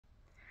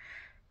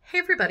Hey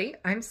everybody,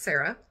 I'm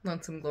Sarah,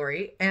 Lonesome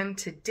Glory, and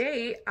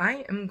today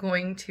I am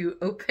going to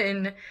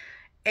open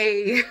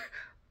a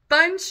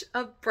bunch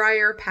of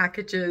Breyer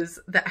packages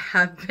that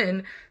have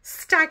been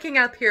stacking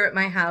up here at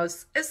my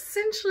house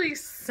essentially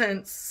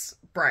since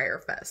Breyer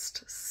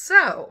Fest.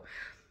 So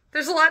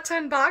there's a lot to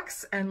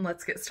unbox and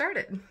let's get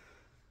started.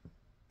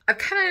 I've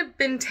kind of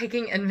been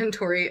taking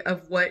inventory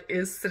of what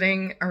is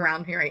sitting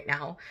around me right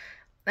now,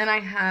 and I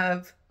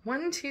have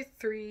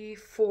 7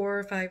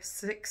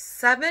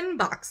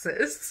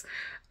 boxes.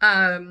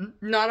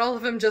 Not all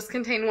of them just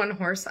contain one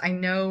horse. I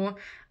know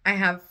I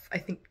have, I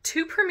think,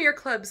 2 Premier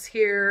Clubs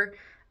here,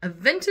 a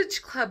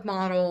Vintage Club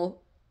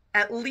model,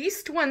 at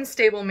least 1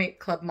 Stablemate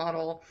Club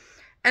model,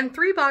 and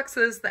 3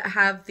 boxes that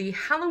have the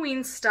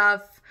Halloween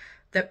stuff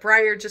that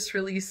Breyer just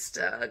released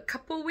a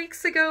couple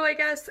weeks ago, I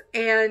guess,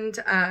 and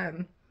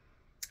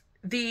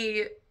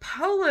the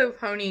Polo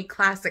Pony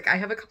Classic. I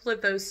have a couple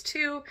of those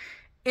too,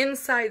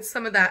 inside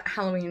some of that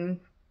Halloween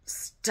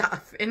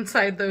stuff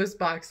inside those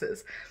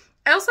boxes.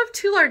 I also have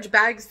 2 large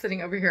bags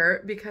sitting over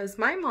here because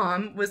my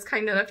mom was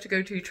kind enough to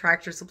go to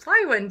Tractor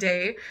Supply one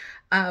day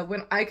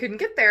when I couldn't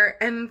get there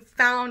and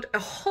found a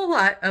whole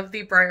lot of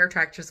the Breyer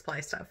Tractor Supply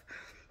stuff.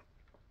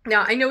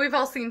 Now, I know we've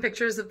all seen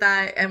pictures of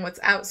that and what's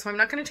out, so I'm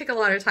not going to take a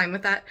lot of time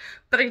with that,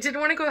 but I did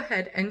want to go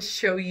ahead and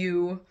show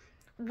you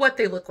what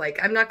they look like.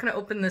 I'm not going to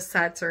open the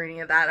sets or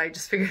any of that. I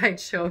just figured I'd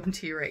show them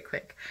to you right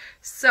quick.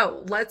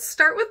 So let's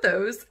start with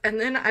those,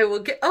 and then I will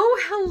get, oh,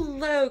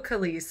 hello,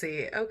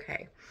 Khaleesi.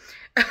 Okay.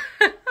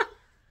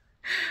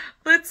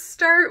 Let's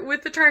start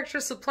with the Tractor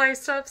Supply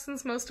stuff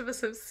since most of us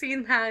have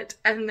seen that,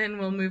 and then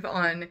we'll move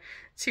on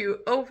to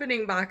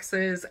opening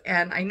boxes,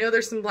 and I know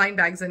there's some blind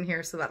bags in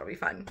here, so that'll be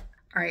fun.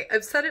 All right,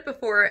 I've said it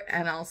before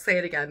and I'll say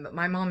it again, but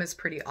my mom is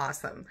pretty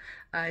awesome.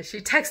 She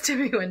texted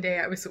me one day,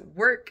 I was at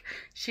work.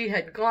 She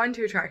had gone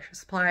to a Tractor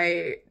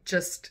Supply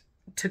just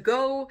to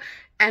go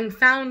and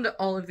found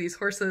all of these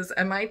horses,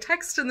 and my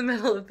text in the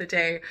middle of the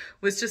day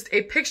was just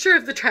a picture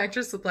of the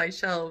Tractor Supply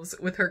shelves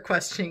with her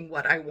questioning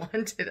what I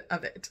wanted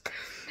of it.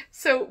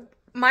 So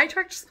my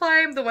Tractor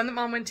Supply, the one that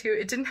mom went to,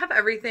 it didn't have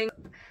everything.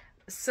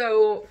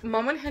 So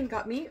mom went ahead and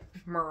got me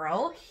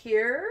Merle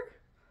here.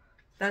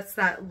 That's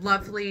that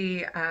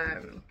lovely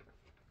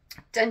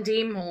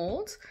Dundee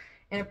mold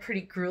in a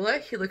pretty Grula.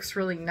 He looks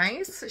really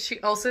nice. She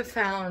also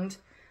found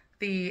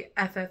the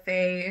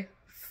FFA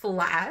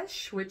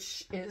Flash,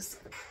 which is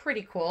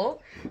pretty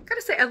cool.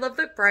 Gotta say, I love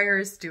that Breyer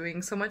is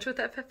doing so much with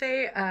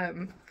FFA. I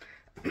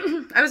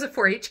was a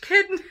 4-H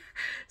kid,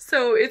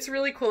 so it's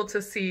really cool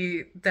to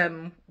see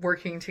them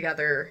working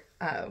together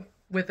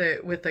with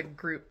a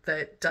group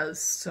that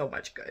does so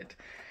much good.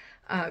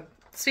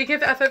 Speaking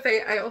of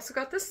FFA, I also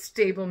got the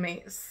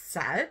Stablemate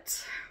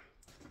set.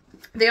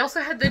 They also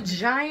had the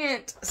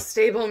giant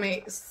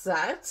Stablemate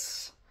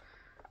set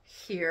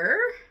here,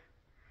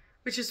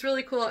 which is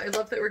really cool. I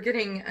love that we're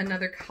getting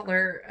another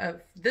color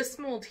of this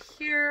mold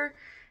here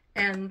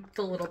and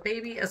the little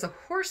baby as a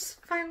horse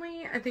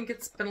finally. I think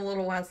it's been a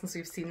little while since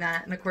we've seen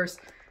that. And of course,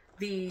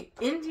 the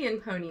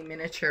Indian pony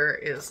miniature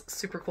is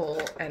super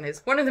cool and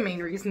is one of the main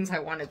reasons I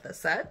wanted the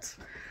set.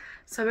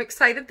 So I'm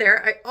excited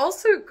there. I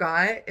also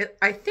got,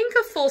 I think,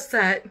 a full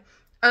set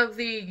of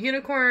the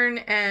unicorn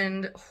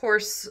and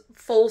horse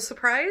full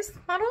surprise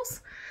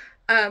models.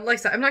 Like I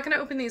said, I'm not going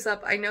to open these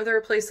up. I know there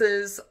are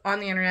places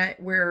on the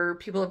internet where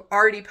people have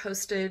already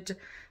posted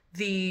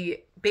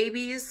the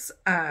babies.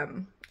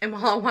 And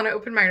while I want to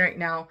open mine right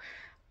now,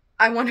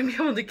 I want to be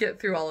able to get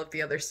through all of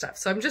the other stuff.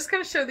 So I'm just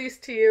going to show these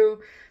to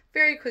you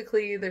very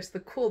quickly. There's the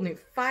cool new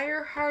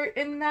fire heart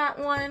in that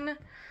one.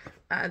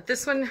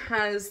 This one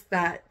has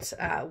that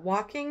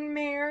walking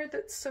mare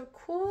that's so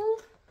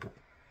cool. And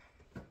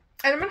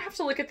I'm going to have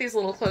to look at these a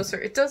little closer.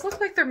 It does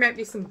look like there might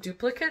be some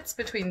duplicates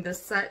between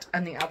this set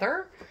and the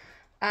other.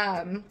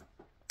 When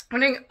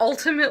I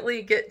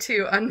ultimately get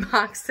to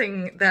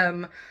unboxing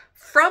them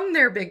from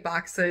their big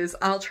boxes,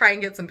 I'll try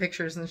and get some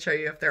pictures and show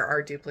you if there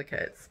are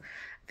duplicates.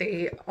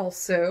 They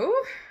also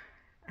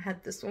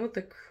had this one with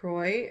the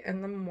Croy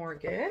and the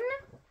Morgan.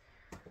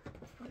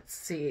 Let's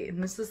see,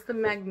 and this is the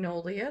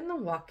Magnolia and the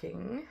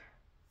walking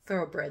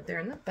thoroughbred there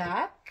in the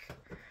back.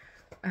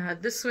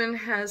 This one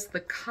has the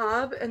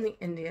Cob and the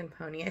Indian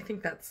pony. I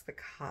think that's the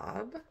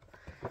Cob.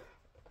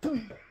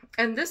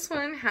 And this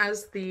one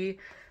has the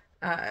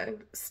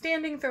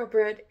standing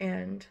thoroughbred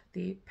and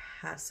the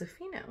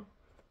Pasifino.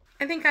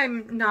 I think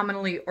I'm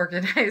nominally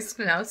organized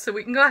now, so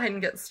we can go ahead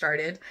and get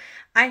started.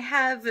 I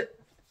have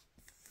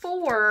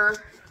 4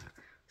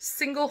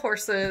 single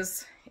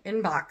horses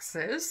in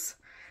boxes.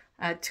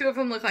 2 of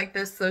them look like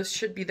this. Those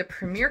should be the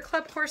Premier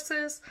Club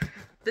horses.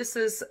 This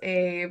is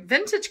a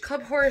Vintage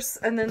Club horse,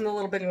 and then the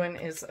little bitty one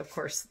is, of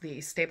course, the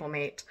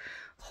Stablemate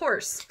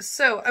horse.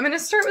 So I'm going to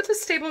start with the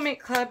Stablemate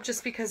Club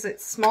just because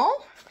it's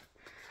small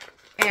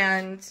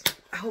and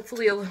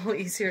hopefully a little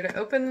easier to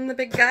open than the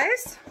big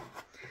guys.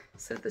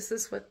 So this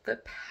is what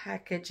the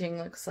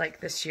packaging looks like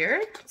this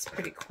year. It's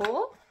pretty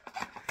cool.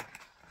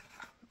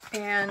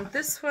 And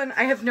this one,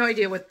 I have no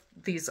idea what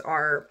these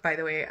are, by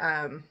the way.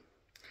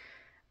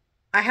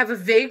 I have a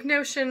vague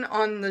notion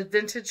on the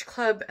Vintage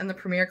Club and the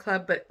Premier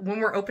Club, but when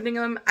we're opening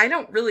them, I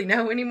don't really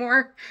know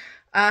anymore.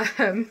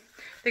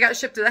 They got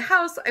shipped to the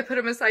house. I put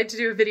them aside to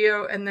do a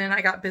video, and then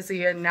I got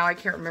busy, and now I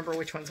can't remember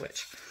which one's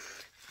which.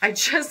 I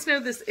just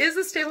know this is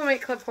a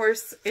Stablemate Club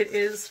horse. It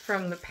is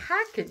from the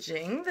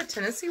packaging, the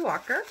Tennessee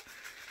Walker,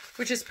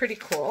 which is pretty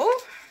cool.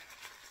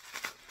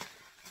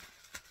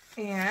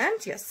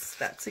 And yes,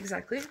 that's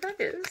exactly who that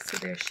is. So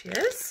there she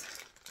is.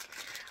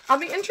 I'll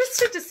be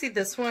interested to see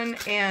this one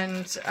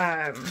and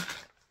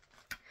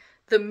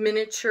the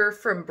miniature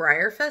from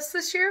Breyer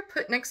this year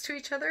put next to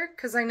each other,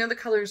 because I know the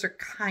colors are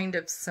kind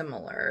of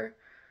similar.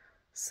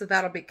 So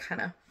that'll be kind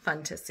of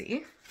fun to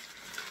see.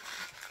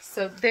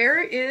 So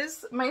there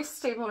is my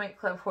Stablemate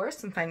Club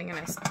horse. I'm finding a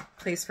nice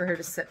place for her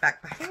to sit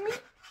back behind me.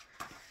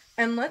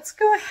 And let's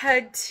go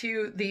ahead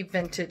to the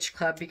Vintage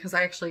Club, because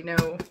I actually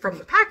know from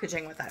the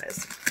packaging what that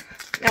is.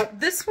 Now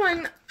this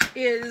one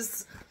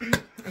is,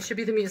 it should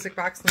be the music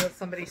box unless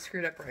somebody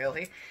screwed up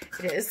royally.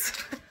 It is.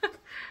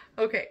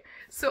 Okay,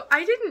 so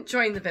I didn't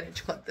join the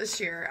Vintage Club this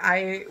year.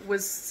 I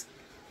was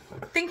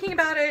thinking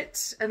about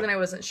it, and then I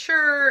wasn't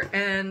sure,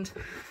 and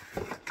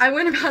I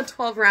went about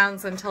 12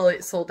 rounds until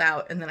it sold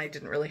out, and then I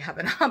didn't really have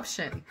an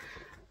option.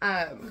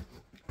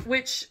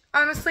 Which,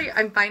 honestly,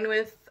 I'm fine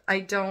with. I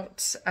don't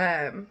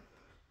seem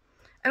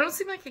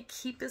like I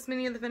keep as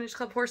many of the Vintage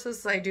Club horses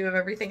as I do of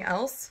everything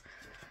else.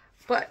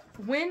 But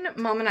when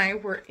Mom and I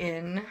were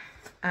in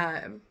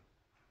Palm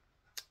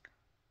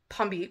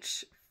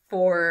Beach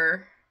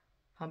for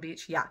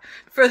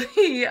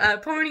the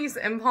Ponies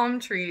and Palm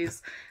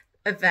Trees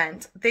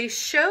event, they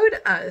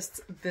showed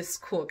us this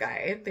cool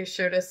guy. They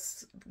showed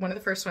us one of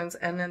the first ones,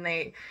 and then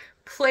they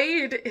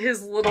played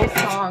his little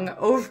song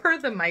over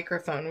the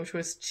microphone, which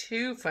was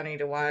too funny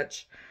to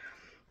watch.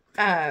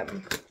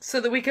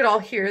 So that we could all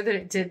hear that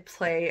it did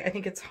play. I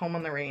think it's Home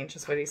on the Range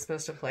is what he's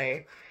supposed to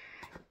play.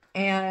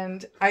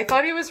 And I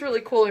thought he was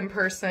really cool in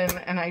person,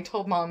 and I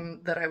told Mom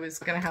that I was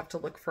going to have to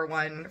look for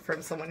one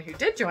from someone who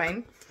did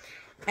join.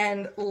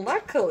 And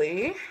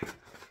luckily,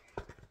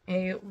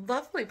 a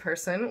lovely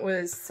person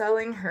was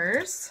selling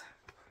hers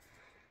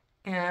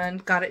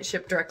and got it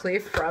shipped directly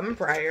from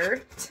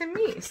Breyer to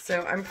me.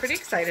 So I'm pretty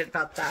excited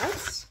about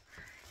that.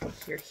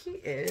 Here he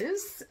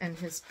is, and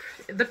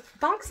the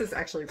box is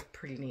actually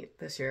pretty neat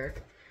this year.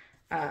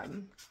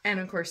 And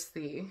of course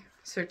the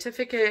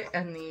certificate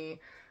and the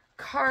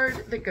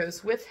card that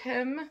goes with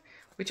him,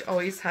 which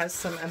always has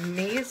some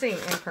amazing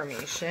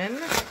information.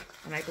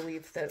 And I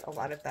believe that a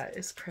lot of that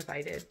is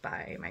provided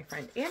by my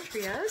friend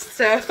Andrea.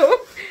 So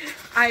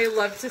I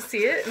love to see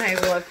it, and I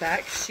love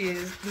that. She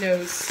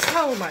knows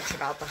so much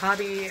about the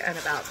hobby and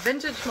about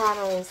vintage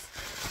models.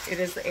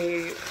 It is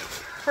a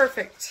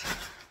perfect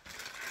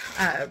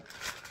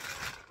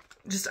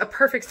just a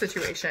perfect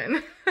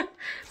situation.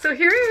 So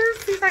here he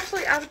is. He's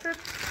actually out of the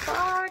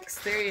box.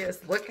 There he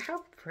is. Look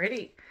how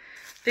pretty.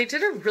 They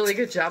did a really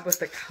good job with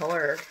the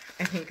color,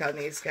 I think, on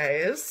these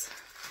guys.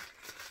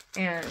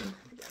 And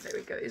yeah, there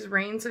we go. His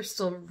reins are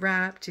still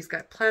wrapped. He's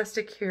got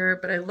plastic here,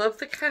 but I love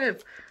the kind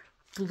of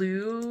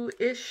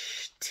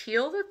blue-ish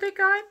teal that they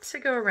got to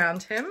go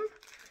around him.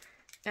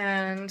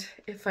 And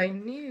if I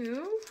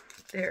knew,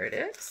 there it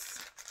is.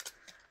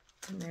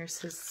 And there's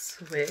his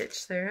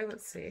switch there.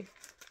 Let's see.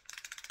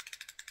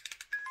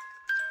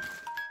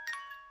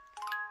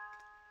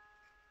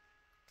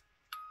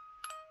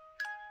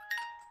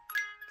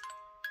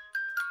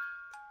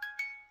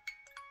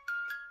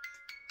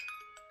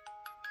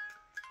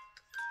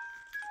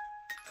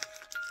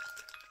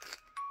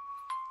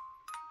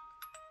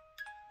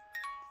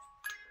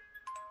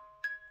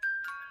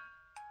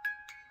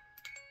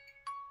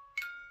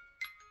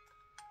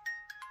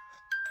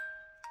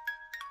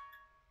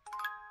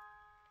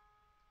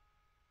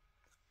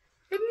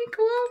 Isn't he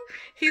cool?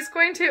 He's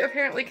going to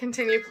apparently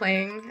continue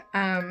playing.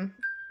 I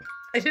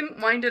didn't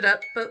wind it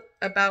up but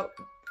about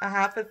a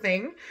half a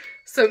thing,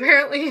 so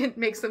apparently it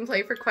makes him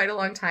play for quite a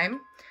long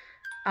time.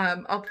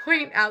 I'll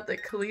point out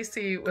that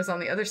Khaleesi was on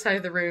the other side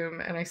of the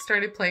room, and I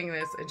started playing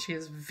this, and she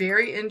is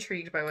very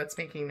intrigued by what's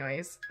making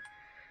noise.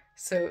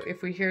 So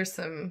if we hear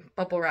some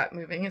bubble wrap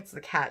moving, it's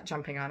the cat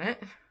jumping on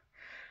it.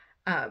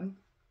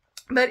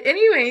 But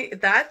anyway,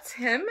 that's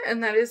him,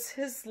 and that is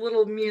his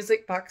little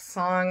music box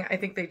song. I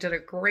think they did a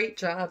great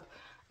job.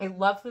 I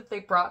love that they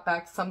brought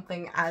back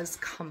something as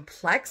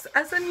complex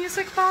as a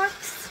music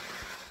box.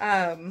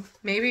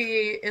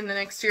 Maybe in the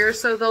next year or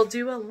so, they'll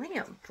do a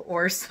lamp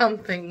or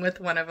something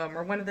with one of them,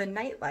 or one of the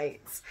night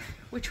lights,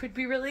 which would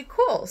be really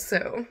cool.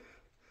 So,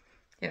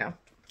 you know,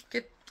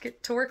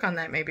 get to work on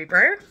that maybe,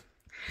 Breyer.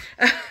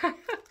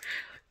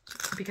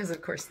 Because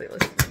of course they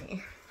listen to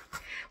me.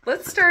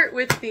 Let's start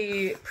with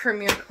the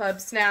Premier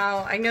Clubs now.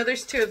 I know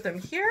there's two of them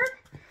here.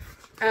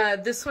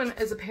 This one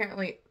is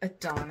apparently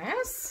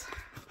Adonis,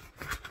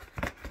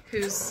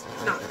 who's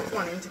not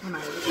wanting to come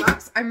out of the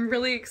box. I'm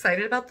really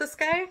excited about this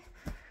guy.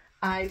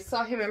 I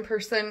saw him in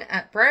person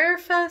at Breyer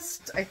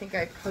Fest. I think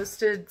I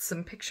posted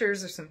some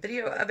pictures or some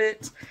video of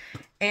it,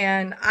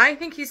 and I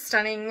think he's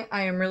stunning.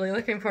 I am really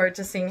looking forward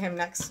to seeing him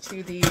next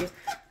to the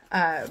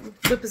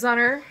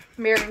Lipizzaner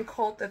Marion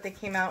Colt that they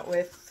came out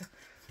with,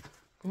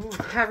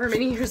 however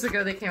many years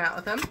ago they came out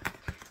with them.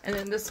 And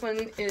then this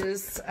one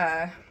is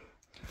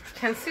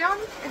Kension,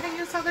 I think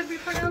is how they'd be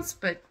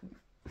pronounced, but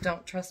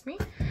don't trust me.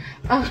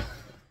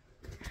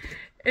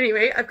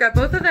 Anyway, I've got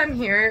both of them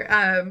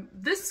here.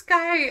 This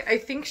guy, I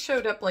think,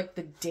 showed up like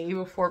the day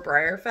before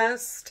Breyer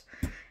Fest,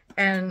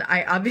 and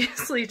I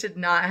obviously did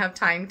not have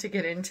time to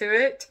get into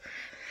it.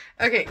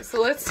 Okay,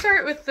 so let's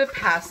start with the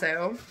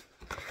Paso.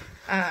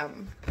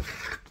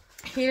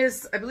 He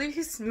is, I believe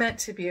he's meant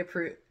to be a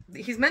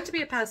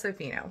Paso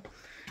Fino.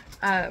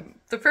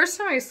 The first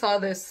time I saw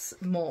this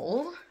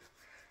mole,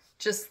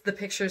 just the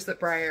pictures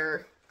that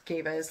Breyer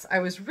gave us, I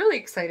was really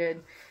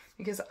excited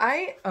because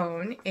I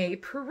own a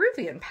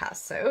Peruvian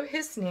Paso.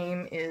 His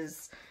name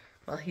is,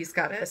 well, he's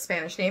got a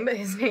Spanish name, but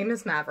his name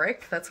is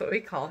Maverick. That's what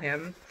we call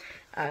him.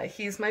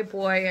 He's my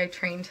boy. I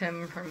trained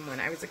him from when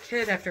I was a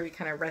kid after we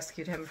kind of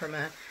rescued him from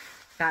a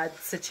bad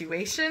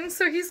situation.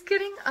 So he's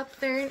getting up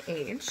there in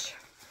age.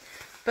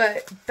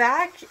 But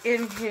back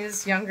in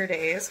his younger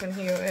days when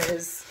he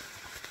was,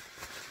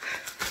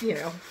 you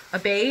know, a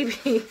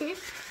baby,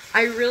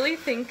 I really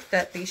think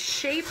that the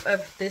shape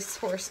of this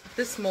horse,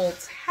 this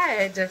mold's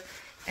head,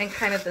 and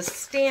kind of the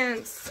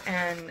stance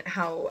and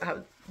how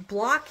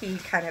blocky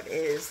kind of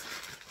is,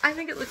 I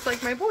think it looks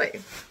like my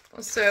boy.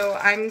 So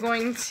I'm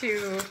going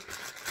to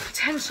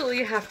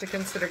potentially have to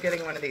consider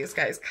getting one of these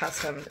guys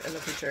customed in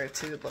the future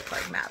to look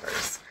like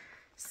Mavers.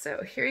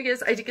 So here he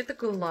is. I did get the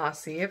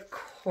glossy, of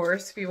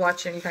course. If you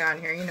watch anything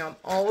on here, you know I'm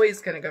always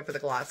going to go for the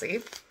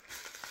glossy.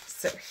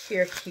 So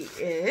here he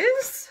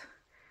is.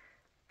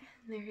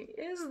 And there he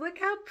is. Look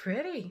how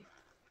pretty.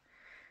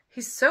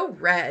 He's so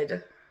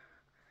red.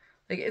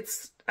 Like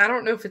I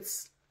don't know if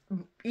it's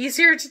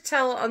easier to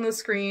tell on the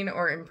screen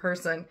or in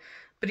person,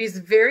 but he's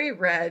very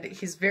red.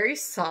 He's very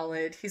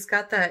solid. He's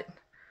got that,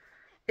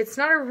 it's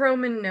not a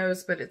Roman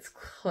nose, but it's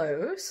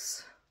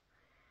close.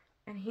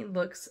 And he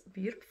looks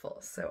beautiful.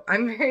 So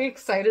I'm very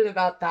excited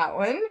about that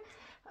one.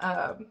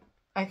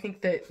 I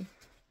think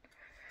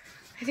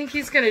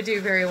he's going to do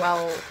very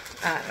well,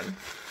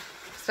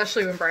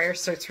 especially when Breyer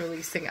starts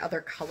releasing other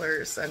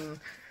colors and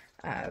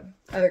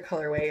other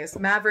colorways.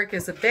 Maverick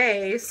is a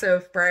bay, so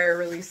if Breyer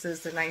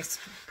releases a nice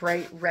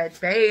bright red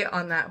bay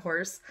on that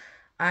horse,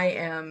 I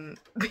am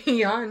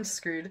beyond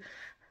screwed.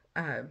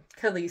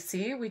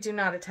 Khaleesi, we do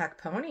not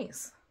attack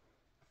ponies.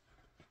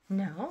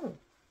 No.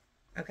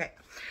 Okay.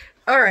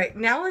 All right,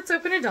 now let's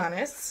open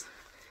Adonis.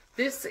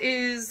 This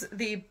is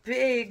the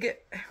big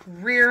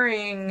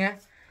rearing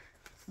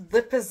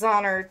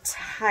Lipizzaner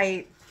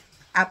type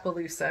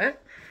Appaloosa.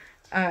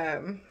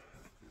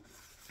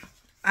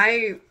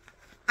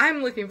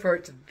 I'm looking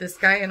forward to this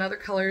guy in other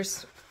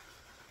colors,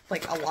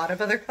 like a lot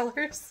of other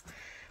colors.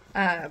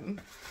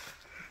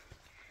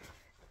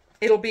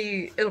 It'll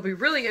be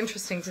really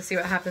interesting to see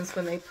what happens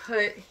when they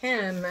put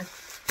him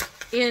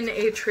in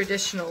a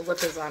traditional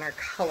Lipizzaner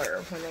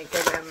color, when they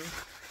get him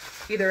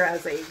either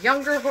as a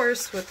younger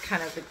horse with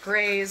kind of the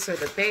grays or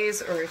the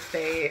bays, or if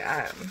they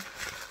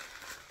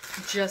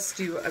just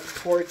do a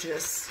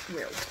gorgeous,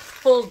 you know,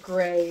 full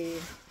gray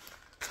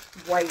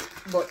white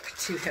look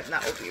to him.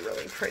 That will be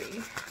really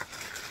pretty.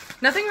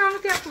 Nothing wrong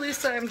with the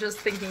Appaloosa. I'm just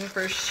thinking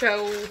for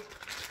show-wise,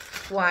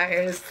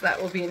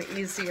 that will be an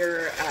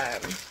easier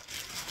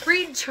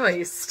breed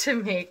choice to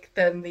make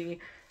than the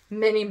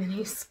many,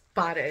 many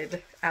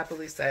spotted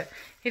Appaloosa.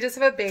 He does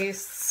have a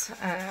base.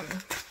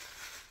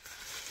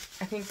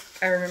 I think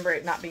I remember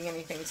it not being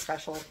anything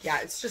special. Yeah,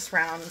 it's just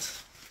round.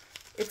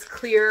 It's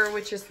clear,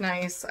 which is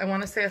nice. I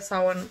want to say I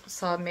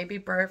saw maybe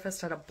Breyer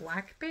Fest had a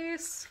black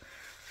base,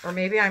 or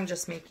maybe I'm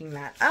just making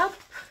that up.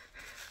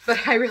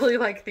 But I really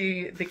like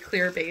the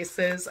clear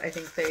bases. I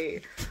think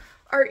they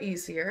are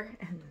easier.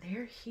 And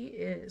there he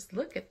is.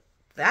 Look at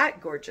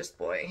that gorgeous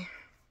boy.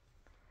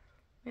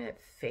 Look at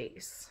that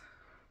face.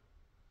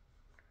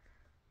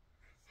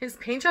 His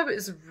paint job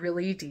is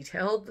really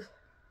detailed.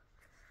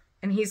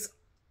 And he's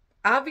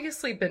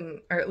obviously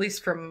been, or at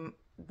least from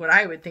what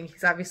I would think,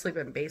 he's obviously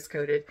been base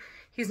coated.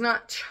 He's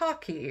not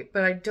chalky,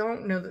 but I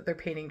don't know that they're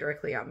painting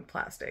directly on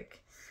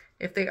plastic.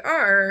 If they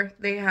are,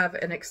 they have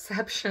an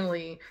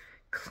exceptionally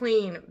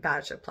clean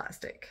batch of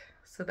plastic.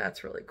 So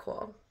that's really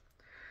cool.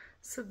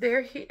 So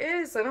there he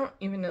is. I don't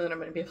even know that I'm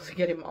going to be able to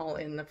get him all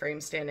in the frame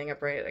standing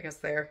upright. I guess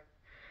there.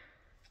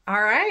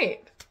 All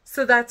right.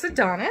 So that's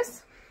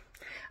Adonis.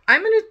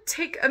 I'm going to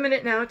take a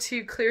minute now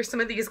to clear some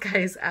of these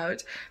guys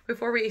out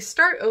before we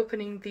start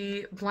opening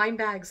the blind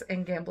bags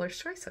and gambler's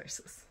choice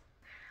horses.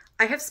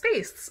 I have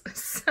space,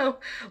 so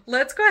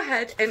let's go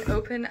ahead and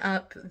open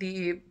up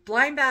the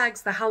blind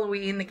bags, the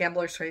Halloween, the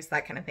gambler's choice,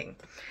 that kind of thing.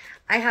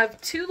 I have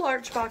 2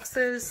 large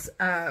boxes.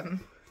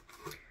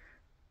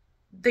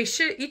 They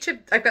should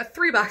I've got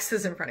 3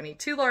 boxes in front of me,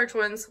 2 large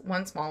ones,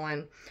 1 small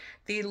one.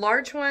 The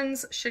large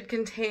ones should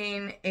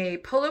contain a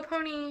polo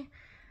pony,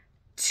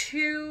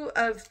 2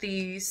 of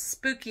the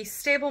spooky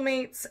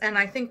stablemates, and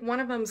I think one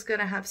of them's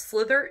gonna have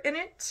Slither in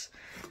it.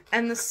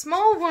 And the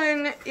small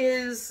one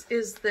is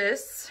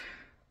this,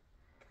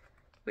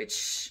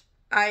 which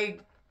I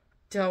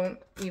don't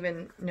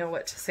even know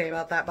what to say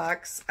about that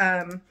box.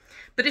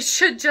 But it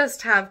should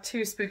just have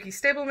 2 spooky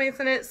stablemates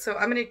in it, so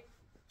I'm going to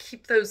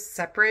keep those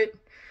separate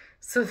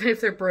so that if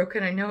they're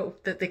broken, I know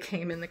that they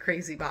came in the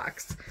crazy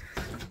box.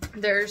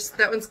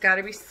 That one's got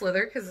to be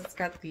Slither because it's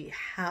got the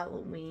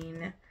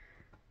Halloween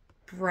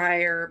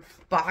Breyer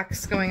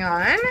box going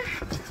on.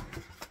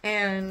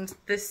 And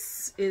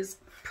this is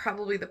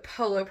probably the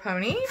Polo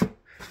Pony.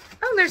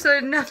 Oh, there's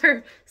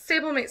another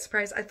Stablemate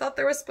surprise. I thought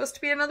there was supposed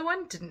to be another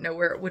one. Didn't know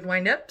where it would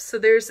wind up. So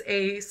there's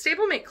a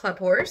Stablemate Club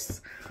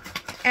horse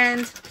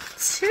and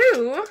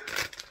 2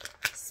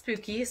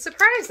 spooky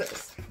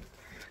surprises.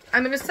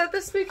 I'm going to set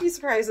the spooky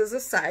surprises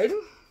aside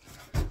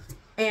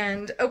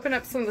and open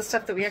up some of the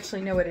stuff that we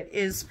actually know what it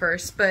is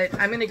first, but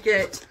I'm going to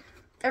get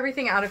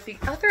everything out of the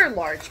other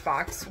large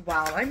box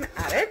while I'm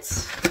at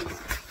it.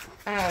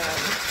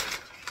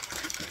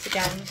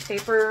 Again,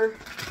 paper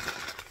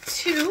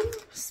 2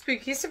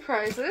 spooky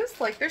surprises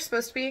like they're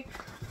supposed to be.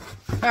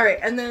 All right,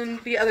 and then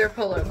the other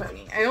Polo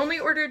Pony. I only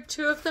ordered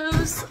 2 of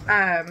those.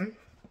 I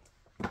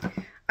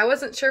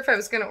wasn't sure if I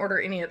was going to order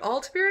any at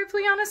all, to be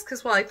rightfully honest,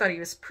 because while I thought he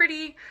was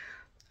pretty,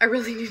 I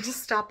really need to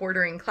stop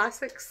ordering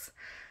classics.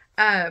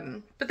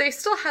 But they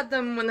still had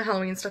them when the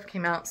Halloween stuff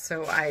came out,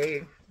 so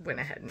I went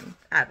ahead and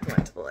added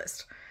one to the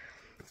list.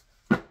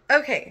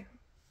 Okay,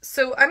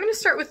 so I'm going to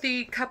start with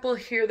the couple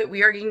here that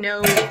we already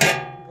know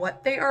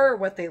what they are or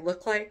what they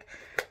look like.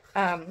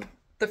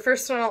 The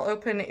first one I'll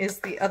open is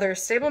the other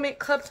Stablemate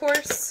Club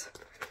horse.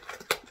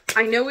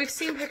 I know we've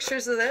seen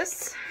pictures of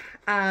this.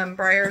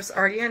 Breyer's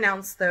already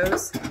announced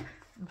those,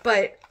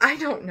 but I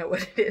don't know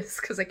what it is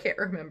because I can't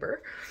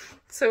remember.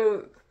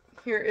 So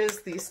here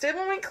is the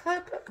Stablemate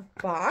Club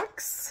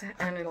box,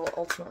 and it'll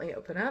ultimately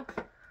open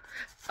up.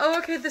 Oh,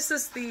 okay, this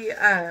is the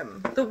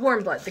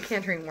warm blood, the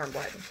Cantering warm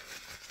blood.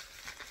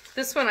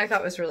 This one I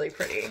thought was really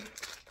pretty.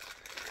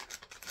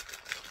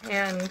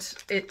 And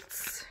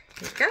it's,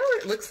 here we go,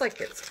 it looks like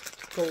it's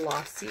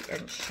glossy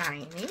and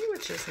shiny,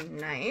 which is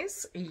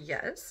nice.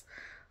 Yes,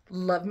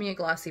 love me a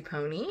glossy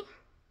pony.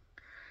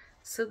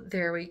 So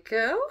there we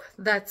go.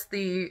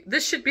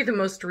 This should be the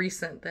most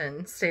recent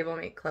then,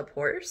 Stablemate Club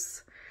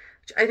horse,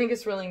 which I think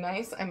is really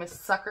nice. I'm a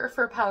sucker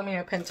for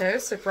Palomino Pinto,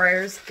 so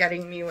Breyer's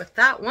getting me with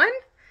that one.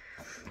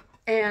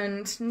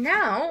 And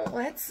now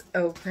let's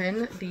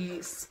open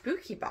the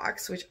spooky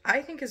box, which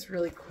I think is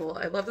really cool.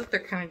 I love that they're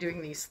kind of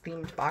doing these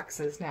themed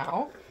boxes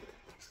now.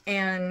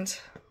 And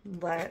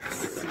let's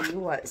see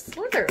what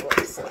Slither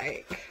looks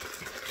like.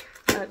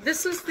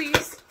 This was the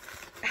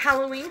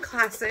Halloween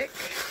classic.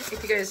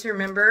 If you guys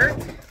remember,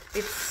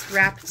 it's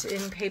wrapped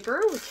in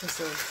paper, which is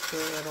a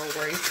little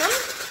worrisome.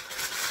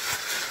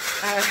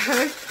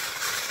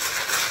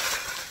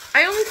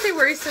 I only say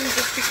worrisome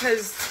just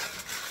because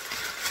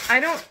I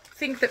don't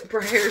think that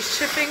Breyer's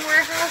shipping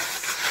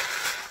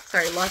warehouse,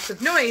 sorry, lots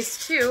of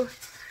noise too.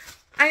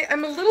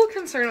 I'm a little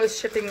concerned with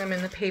shipping them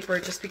in the paper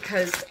just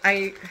because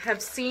I have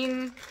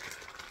seen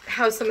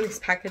how some of these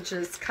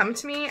packages come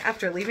to me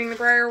after leaving the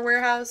Breyer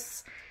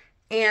warehouse,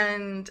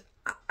 and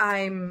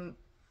I'm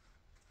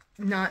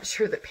not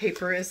sure that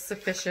paper is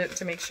sufficient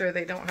to make sure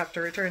they don't have to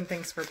return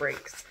things for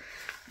breaks.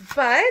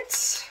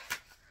 But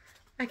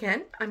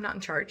again, I'm not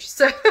in charge,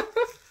 so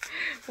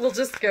we'll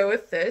just go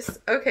with this.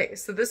 Okay,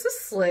 so this is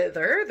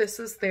Slither. This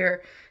is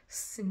their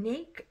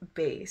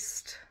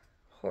snake-based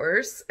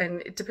horse,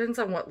 and it depends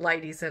on what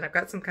light he's in. I've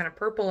got some kind of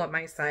purple on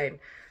my side,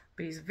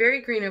 but he's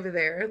very green over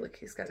there. Look,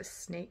 he's got a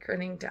snake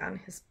running down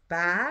his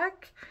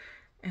back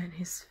and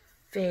his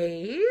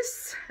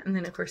face, and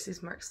then of course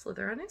he's marked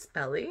Slither on his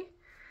belly.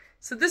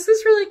 So this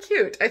is really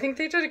cute. I think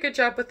they did a good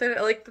job with it.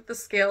 I like that the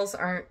scales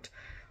aren't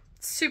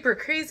super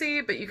crazy,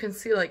 but you can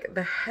see like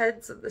the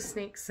heads of the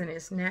snakes in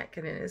his neck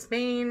and in his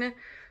mane. It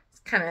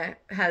kind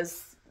of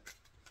has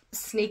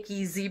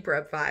snaky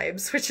zebra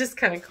vibes, which is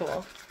kind of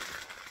cool.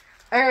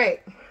 All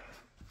right,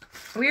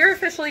 we are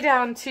officially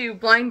down to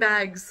blind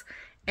bags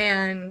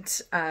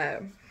and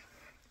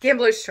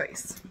Gambler's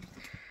Choice.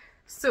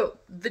 So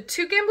the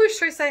 2 Gambler's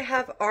Choice I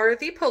have are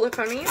the Polo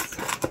Ponies.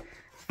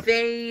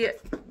 They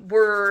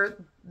were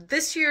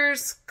this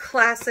year's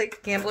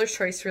classic Gambler's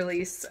Choice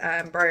release.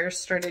 Breyer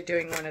started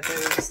doing one of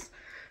those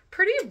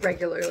pretty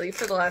regularly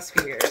for the last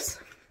few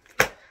years.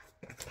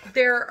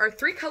 There are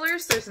 3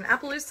 colors. There's an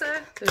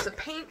Appaloosa, there's a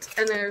paint,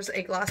 and there's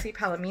a glossy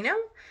Palomino.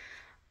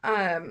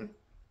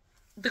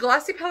 The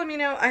glossy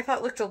Palomino I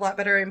thought looked a lot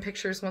better in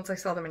pictures once I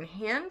saw them in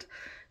hand,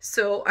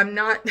 so I'm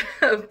not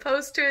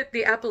opposed to it.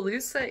 The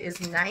Appaloosa is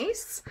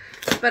nice,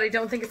 but I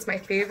don't think it's my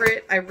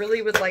favorite. I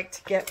really would like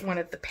to get one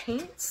of the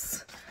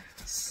paints.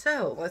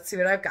 So let's see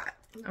what I've got.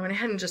 I went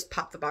ahead and just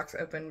popped the box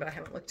open, but I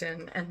haven't looked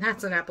in, and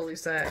that's an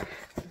Appaloosa.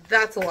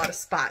 That's a lot of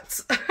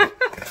spots.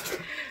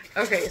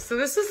 Okay, so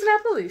this is an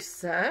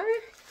Appaloosa,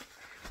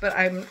 but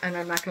I'm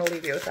not going to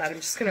leave you with that.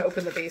 I'm just going to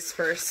open the base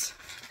first.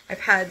 I've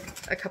had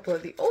a couple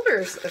of the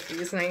olders of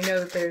these, and I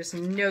know that there's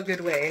no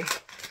good way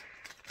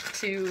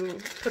to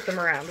put them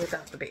around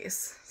without the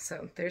base.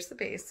 So there's the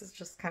base. It's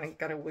just kind of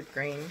got a wood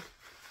grain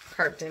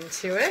carved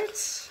into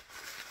it.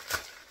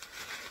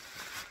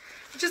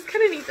 which is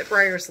kind of neat that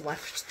Breyers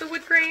left the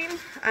wood grain.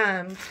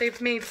 They've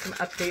made some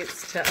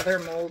updates to other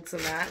molds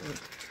and that,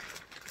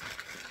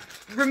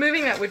 and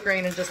removing that wood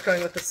grain and just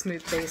going with a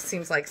smooth base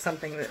seems like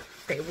something that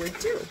they would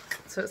do.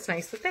 So it's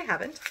nice that they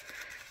haven't.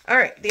 All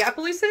right, the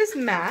Appaloosa is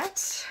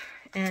matte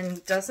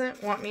and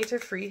doesn't want me to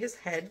free his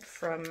head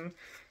from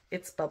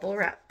its bubble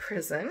wrap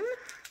prison.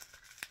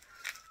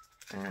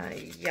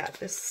 Yeah,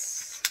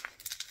 this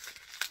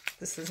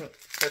isn't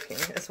working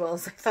as well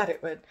as I thought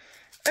it would.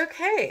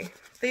 Okay,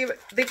 they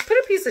put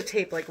a piece of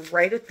tape like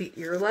right at the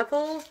ear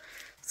level,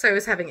 so I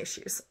was having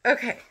issues.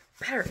 Okay,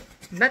 better,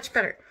 much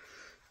better.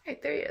 All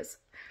right, there he is.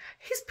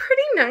 He's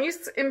pretty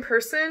nice in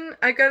person.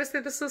 I gotta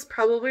say this was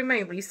probably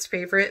my least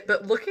favorite,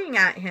 but looking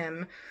at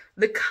him,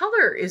 the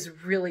color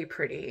is really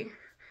pretty.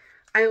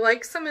 I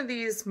like some of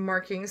these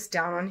markings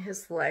down on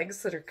his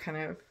legs that are kind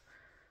of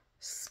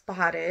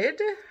spotted.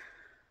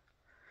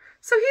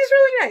 So he's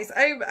really nice.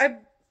 I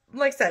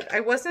like I said, I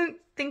wasn't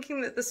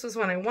thinking that this was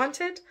one I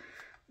wanted,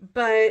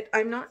 but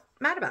I'm not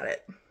mad about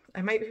it.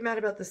 I might be mad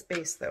about this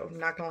base though, I'm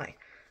not gonna lie.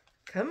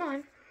 Come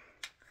on.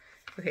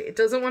 Okay, it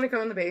doesn't want to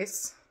go in the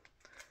base.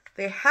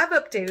 They have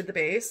updated the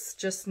base,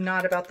 just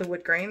not about the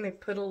wood grain. They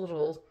put a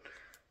little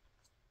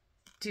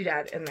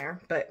doodad in there,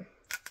 but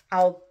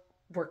I'll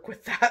work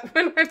with that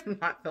when I'm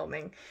not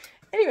filming.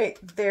 Anyway,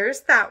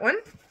 there's that one.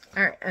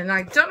 All right, and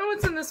I don't know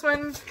what's in this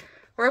one.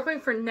 We're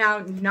opening for now,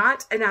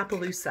 not an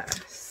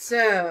Appaloosa.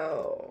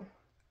 So,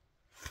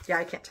 yeah,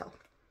 I can't tell.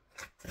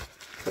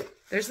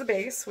 There's the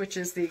base, which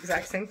is the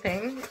exact same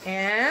thing.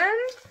 And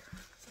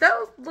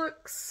that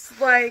looks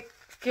like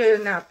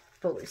an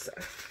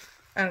Appaloosa.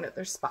 I don't know,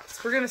 there's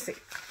spots. We're going to see.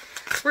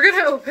 We're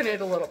going to open it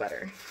a little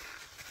better.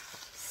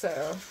 So,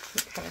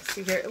 you kind of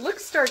see here. It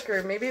looks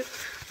darker. Maybe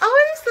it's...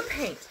 Oh, it is the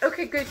paint.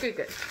 Okay, good, good,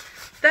 good.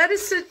 That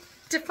is a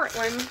different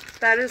one.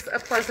 That is a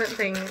pleasant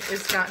thing,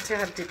 is not to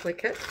have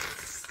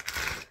duplicates.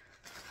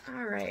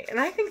 All right, and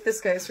I think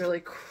this guy's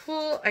really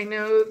cool. I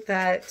know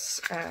that,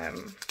 I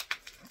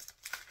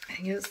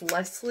think it was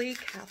Leslie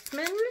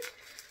Kathman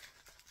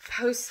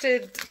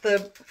posted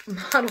the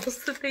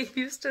models that they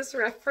used as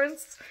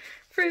reference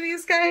for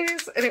these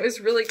guys, and it was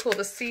really cool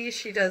to see.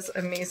 She does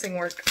amazing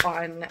work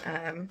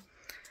on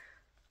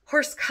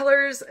horse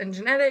colors and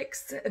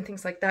genetics and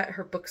things like that.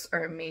 Her books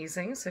are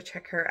amazing, so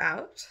check her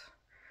out.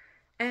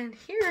 And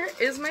here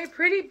is my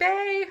pretty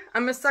bay.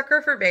 I'm a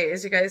sucker for bay,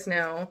 as you guys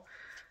know.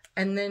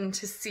 And then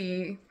to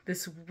see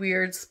this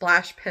weird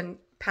splash pen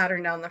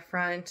pattern down the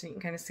front, and you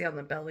can kind of see on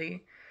the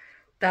belly.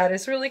 That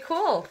is really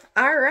cool.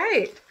 All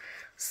right.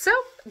 So,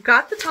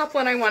 got the top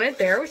one I wanted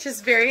there, which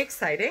is very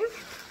exciting.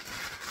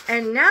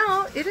 And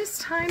now it is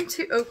time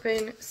to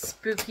open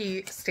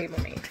Spooky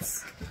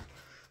Stablemates.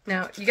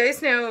 Now, you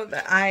guys know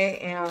that I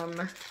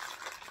am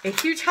a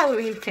huge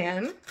Halloween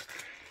fan.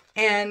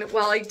 And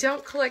while I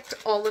don't collect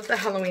all of the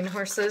Halloween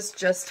horses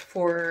just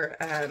for,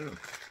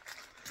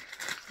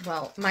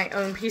 well, my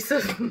own peace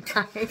of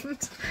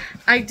mind,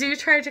 I do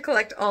try to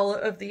collect all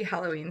of the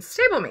Halloween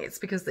stablemates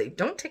because they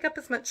don't take up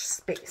as much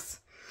space.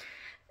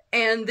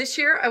 And this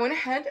year I went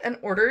ahead and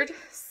ordered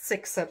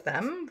 6 of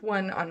them.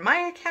 One on my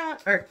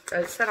account, or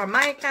a set on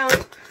my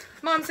account,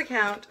 Mom's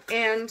account,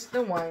 and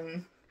the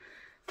one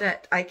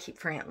that I keep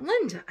for Aunt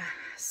Linda.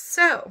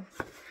 So,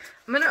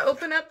 I'm going to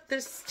open up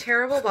this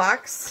terrible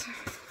box.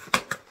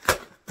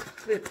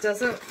 It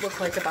doesn't look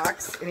like a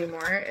box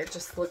anymore. It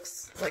just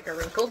looks like a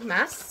wrinkled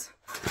mess.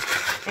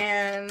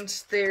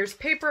 And there's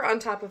paper on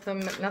top of them,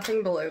 but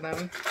nothing below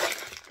them.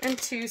 And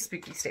 2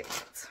 spooky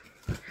stablemates.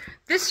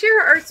 This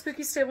year, our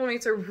spooky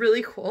stablemates are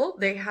really cool.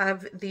 They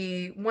have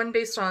the one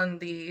based on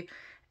the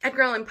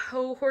Edgar Allan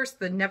Poe horse,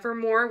 the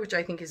Nevermore, which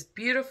I think is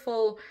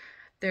beautiful.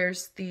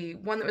 There's the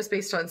one that was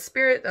based on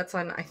Spirit. That's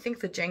on, I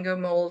think, the Django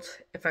mold,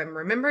 if I'm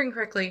remembering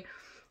correctly.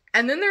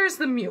 And then there's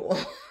the mule,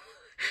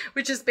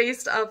 which is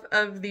based off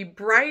of the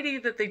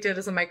Bridey that they did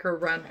as a micro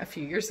run a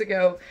few years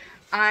ago.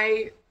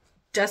 I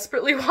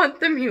desperately want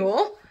the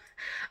mule.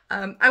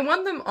 I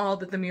want them all,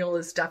 but the mule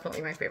is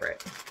definitely my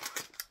favorite.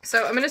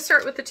 So I'm going to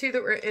start with the 2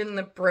 that were in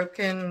the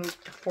broken,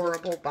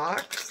 horrible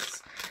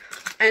box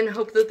and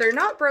hope that they're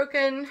not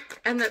broken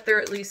and that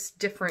they're at least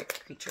different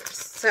features.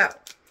 So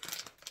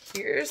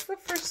here's the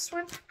first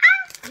one.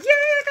 Ah! Yay,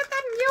 I got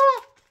that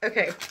mule!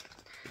 Okay,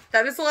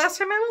 that is the last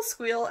time I will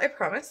squeal, I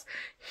promise.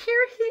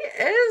 Here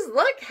he is.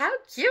 Look how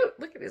cute.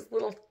 Look at his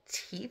little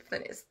teeth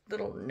and his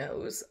little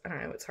nose. I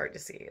don't know, it's hard to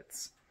see.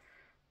 It's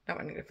not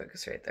wanting to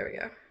focus right. There we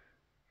go.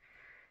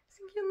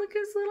 So you can look,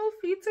 his little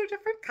feet are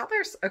different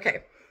colors.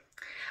 Okay.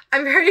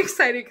 I'm very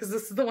excited because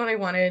this is the one I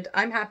wanted.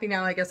 I'm happy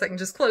now. I guess I can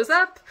just close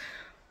up.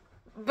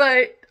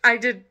 But I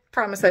did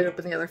promise I'd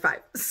open the other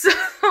 5. So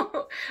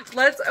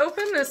let's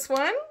open this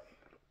one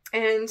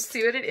and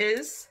see what it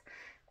is.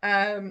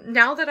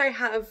 Now that I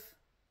have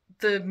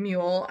the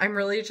mule, I'm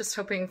really just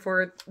hoping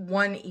for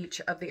 1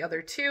 each of the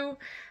other 2.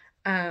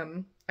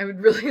 I would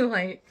really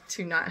like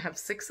to not have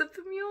 6 of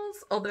the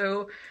mules,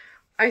 although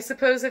I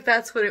suppose if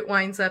that's what it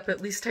winds up,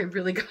 at least I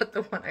really got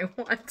the one I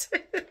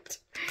wanted.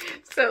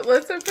 So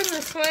let's open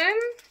this one.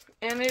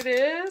 And it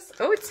is,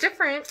 oh, it's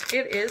different.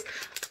 It is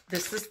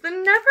this is the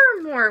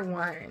Nevermore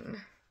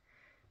one.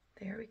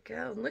 There we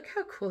go. Look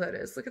how cool that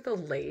is. Look at the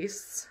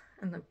lace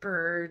and the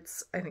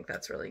birds. I think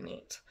that's really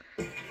neat.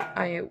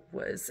 I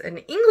was an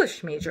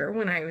English major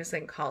when I was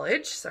in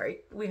college. Sorry,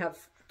 we have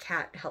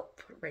cat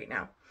help right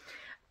now.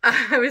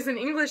 I was an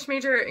English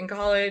major in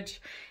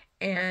college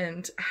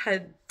and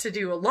had to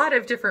do a lot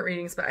of different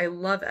readings, but I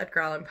love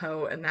Edgar Allan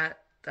Poe, and that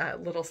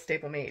little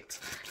stablemate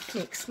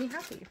makes me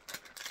happy.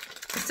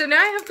 So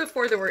now I have the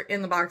 4 that were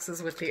in the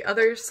boxes with the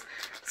others,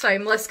 so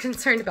I'm less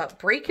concerned about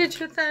breakage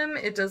with them.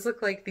 It does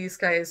look like these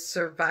guys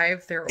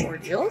survived their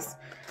ordeals.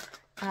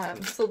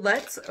 So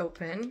let's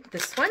open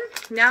this one.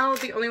 Now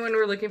the only one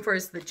we're looking for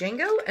is the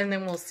Django, and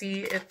then we'll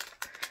see if,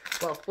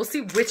 well, we'll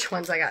see which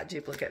ones I got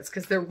duplicates,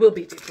 because there will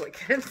be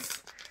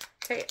duplicates.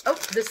 Okay, oh,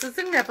 this is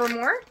the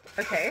Nevermore.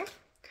 Okay,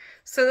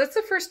 so that's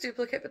the first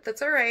duplicate, but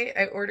that's all right.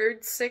 I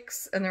ordered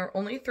 6, and there are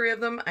only 3 of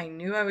them. I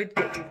knew I would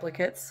get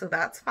duplicates, so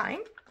that's fine.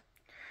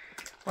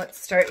 Let's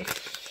start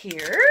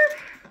here.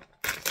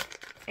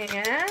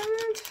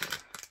 And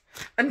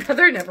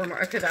another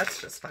Nevermore. Okay, that's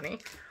just funny.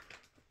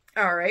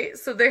 All right,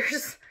 so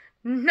there's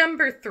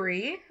number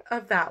 3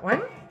 of that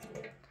one.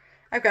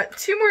 I've got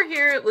 2 more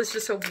here. Let's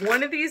just hope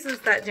one of these is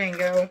that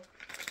Django.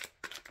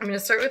 I'm going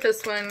to start with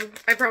this one.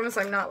 I promise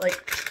I'm not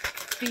like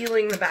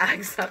feeling the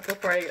bags up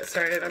before I get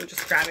started. I'm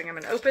just grabbing them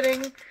and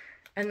opening.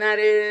 And that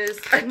is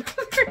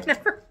another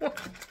Nevermore.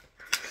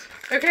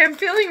 Okay, I'm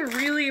feeling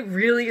really,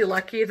 really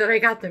lucky that I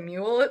got the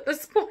mule at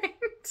this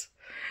point.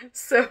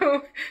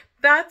 So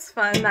that's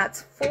fun.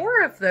 That's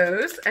 4 of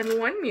those and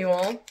 1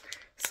 mule.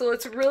 So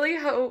let's really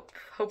hope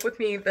with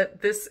me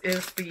that this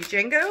is the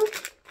Django.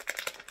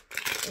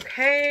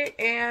 Okay,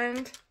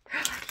 and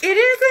it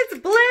is, it's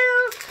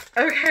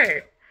blue.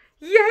 Okay,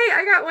 yay,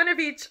 I got 1 of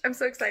each. I'm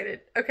so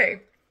excited.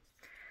 Okay,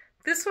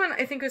 this one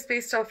I think was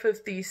based off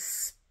of the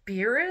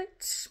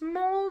Spirit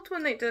mold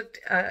when they did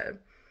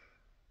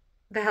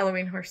the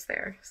Halloween horse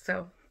there.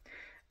 So,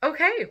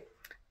 okay,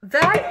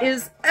 that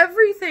is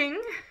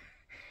everything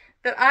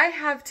that I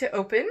have to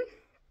open.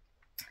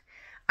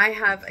 I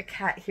have a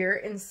cat here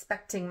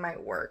inspecting my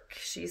work.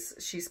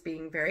 She's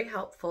being very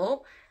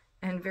helpful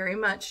and very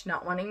much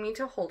not wanting me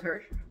to hold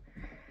her.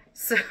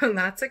 So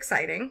that's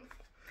exciting.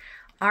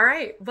 All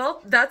right,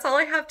 well, that's all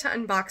I have to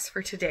unbox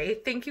for today.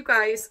 Thank you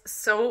guys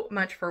so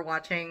much for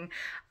watching.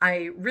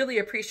 I really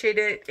appreciate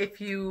it. If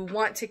you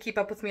want to keep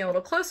up with me a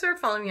little closer,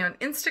 follow me on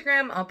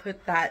Instagram. I'll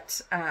put that,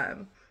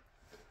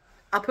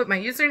 I'll put my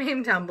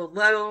username down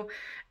below.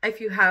 If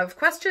you have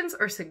questions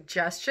or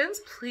suggestions,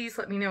 please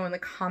let me know in the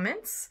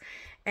comments,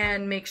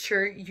 and make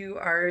sure you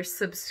are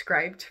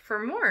subscribed for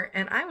more.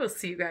 And I will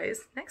see you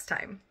guys next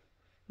time.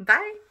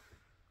 Bye.